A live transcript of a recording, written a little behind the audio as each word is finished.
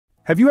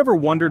Have you ever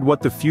wondered what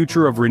the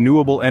future of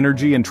renewable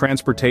energy and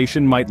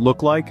transportation might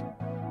look like?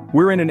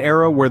 We're in an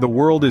era where the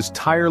world is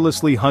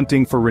tirelessly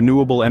hunting for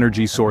renewable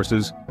energy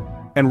sources,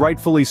 and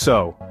rightfully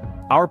so.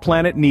 Our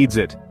planet needs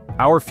it.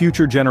 Our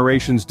future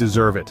generations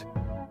deserve it.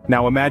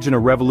 Now imagine a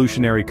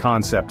revolutionary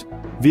concept: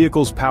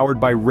 vehicles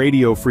powered by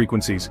radio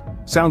frequencies.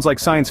 Sounds like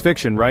science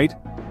fiction, right?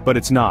 But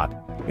it's not.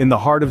 In the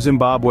heart of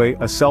Zimbabwe,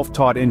 a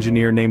self-taught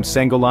engineer named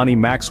Sangolani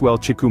Maxwell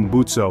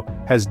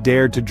Chikumbutso has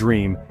dared to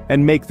dream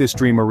and make this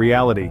dream a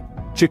reality.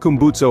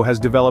 Chikumbutso has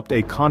developed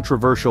a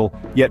controversial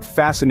yet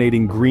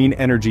fascinating green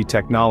energy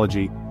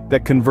technology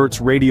that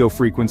converts radio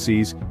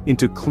frequencies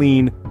into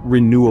clean,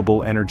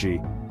 renewable energy.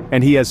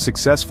 And he has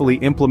successfully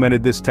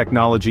implemented this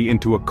technology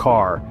into a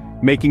car,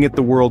 making it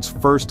the world's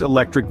first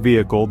electric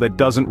vehicle that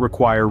doesn't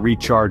require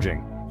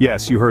recharging.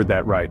 Yes, you heard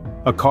that right.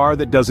 A car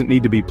that doesn't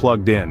need to be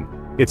plugged in.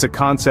 It's a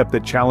concept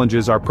that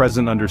challenges our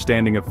present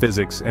understanding of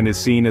physics and is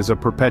seen as a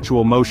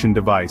perpetual motion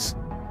device.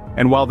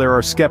 And while there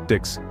are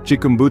skeptics,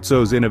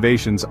 Chikumbutso's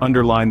innovations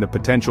underline the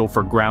potential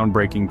for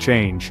groundbreaking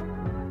change.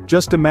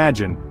 Just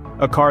imagine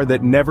a car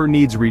that never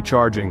needs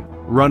recharging,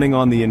 running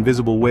on the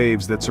invisible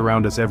waves that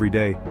surround us every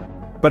day.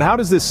 But how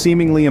does this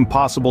seemingly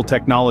impossible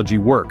technology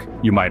work,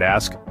 you might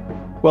ask?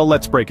 Well,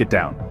 let's break it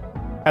down.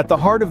 At the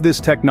heart of this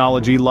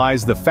technology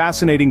lies the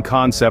fascinating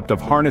concept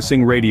of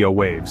harnessing radio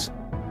waves.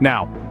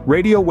 Now,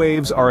 radio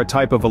waves are a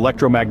type of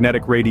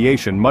electromagnetic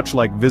radiation much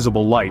like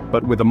visible light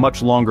but with a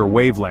much longer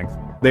wavelength.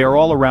 They are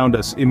all around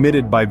us,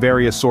 emitted by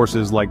various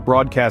sources like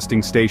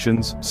broadcasting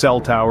stations,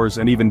 cell towers,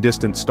 and even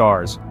distant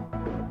stars.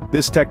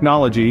 This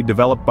technology,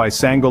 developed by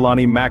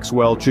Sangolani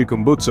Maxwell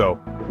Chikumbutso,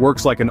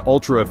 works like an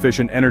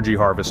ultra-efficient energy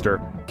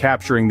harvester,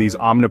 capturing these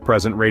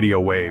omnipresent radio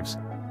waves.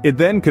 It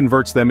then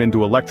converts them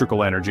into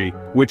electrical energy,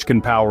 which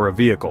can power a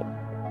vehicle.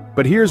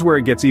 But here's where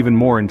it gets even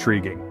more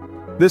intriguing.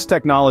 This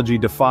technology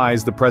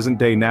defies the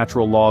present-day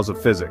natural laws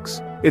of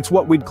physics. It's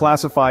what we'd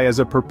classify as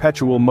a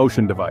perpetual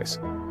motion device.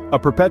 A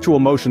perpetual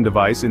motion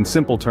device, in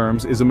simple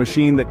terms, is a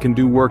machine that can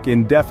do work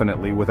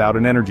indefinitely without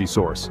an energy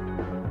source.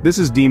 This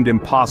is deemed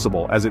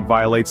impossible as it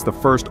violates the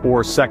first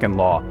or second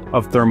law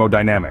of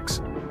thermodynamics.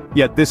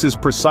 Yet this is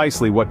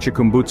precisely what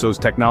Chikumbutso's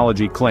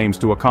technology claims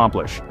to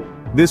accomplish.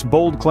 This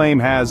bold claim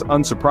has,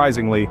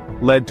 unsurprisingly,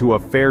 led to a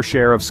fair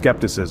share of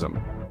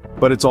skepticism.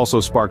 But it's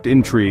also sparked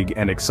intrigue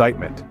and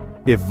excitement.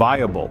 If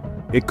viable,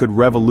 it could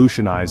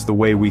revolutionize the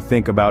way we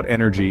think about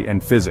energy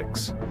and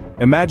physics.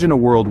 Imagine a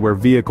world where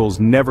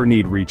vehicles never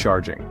need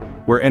recharging,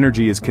 where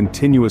energy is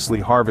continuously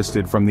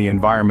harvested from the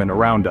environment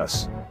around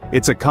us.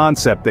 It's a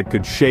concept that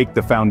could shake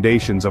the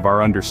foundations of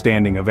our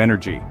understanding of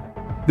energy.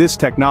 This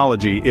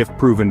technology, if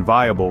proven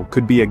viable,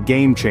 could be a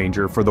game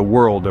changer for the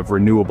world of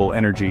renewable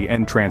energy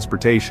and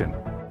transportation.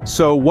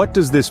 So what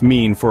does this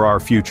mean for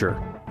our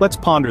future? Let's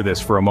ponder this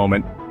for a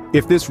moment.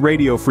 If this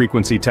radio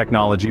frequency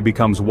technology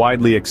becomes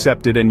widely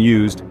accepted and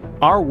used,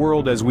 our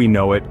world as we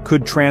know it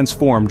could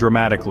transform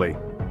dramatically.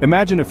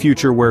 Imagine a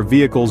future where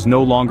vehicles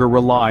no longer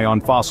rely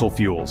on fossil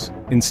fuels.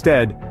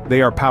 Instead,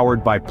 they are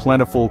powered by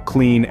plentiful,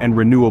 clean, and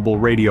renewable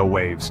radio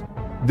waves.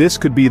 This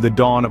could be the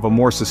dawn of a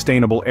more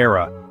sustainable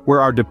era,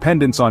 where our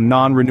dependence on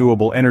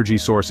non-renewable energy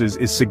sources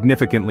is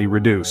significantly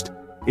reduced.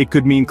 It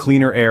could mean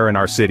cleaner air in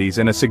our cities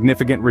and a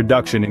significant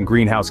reduction in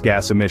greenhouse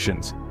gas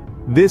emissions.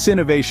 This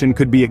innovation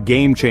could be a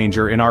game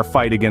changer in our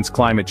fight against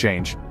climate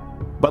change.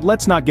 But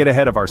let's not get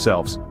ahead of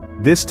ourselves.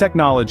 This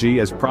technology,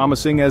 as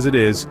promising as it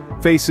is,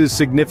 faces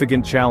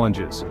significant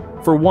challenges.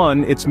 For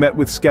one, it's met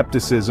with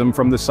skepticism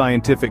from the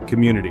scientific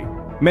community.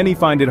 Many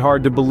find it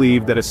hard to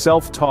believe that a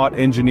self-taught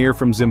engineer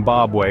from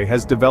Zimbabwe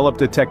has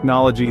developed a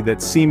technology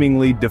that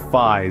seemingly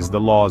defies the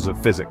laws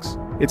of physics.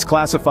 It's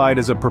classified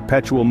as a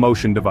perpetual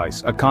motion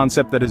device, a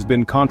concept that has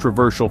been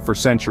controversial for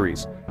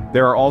centuries.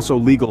 There are also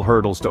legal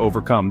hurdles to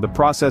overcome. The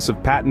process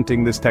of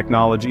patenting this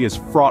technology is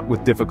fraught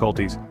with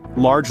difficulties,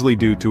 largely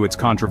due to its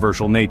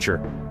controversial nature.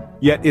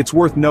 Yet it's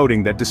worth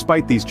noting that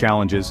despite these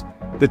challenges,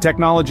 the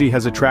technology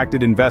has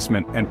attracted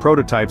investment and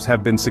prototypes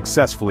have been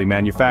successfully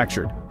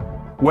manufactured.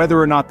 Whether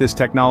or not this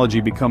technology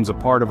becomes a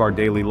part of our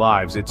daily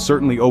lives, it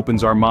certainly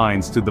opens our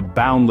minds to the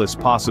boundless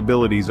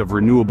possibilities of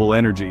renewable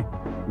energy.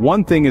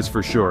 One thing is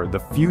for sure, the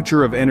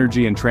future of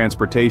energy and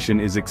transportation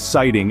is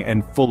exciting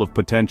and full of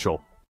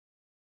potential.